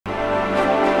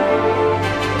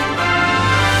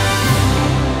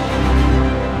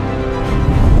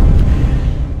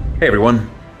Hey everyone,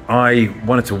 I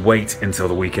wanted to wait until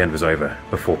the weekend was over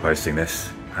before posting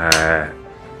this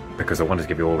because I wanted to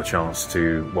give you all a chance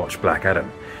to watch Black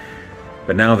Adam.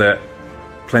 But now that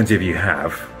plenty of you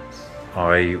have,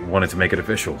 I wanted to make it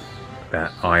official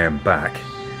that I am back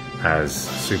as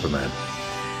Superman.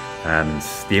 And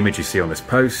the image you see on this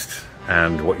post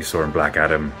and what you saw in Black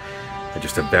Adam are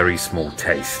just a very small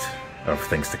taste of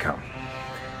things to come.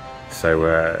 So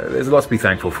there's a lot to be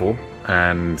thankful for,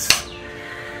 and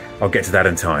I'll get to that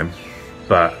in time,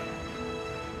 but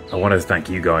I wanted to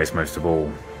thank you guys most of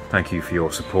all. Thank you for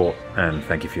your support and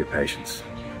thank you for your patience.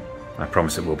 I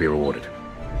promise it will be rewarded.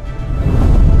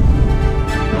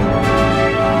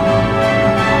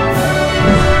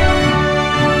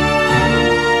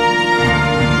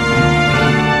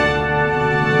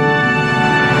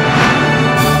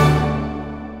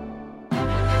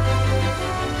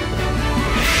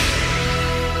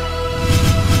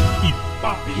 Y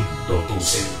papi, tus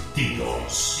sentidos.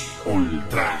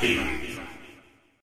 Ultrahit.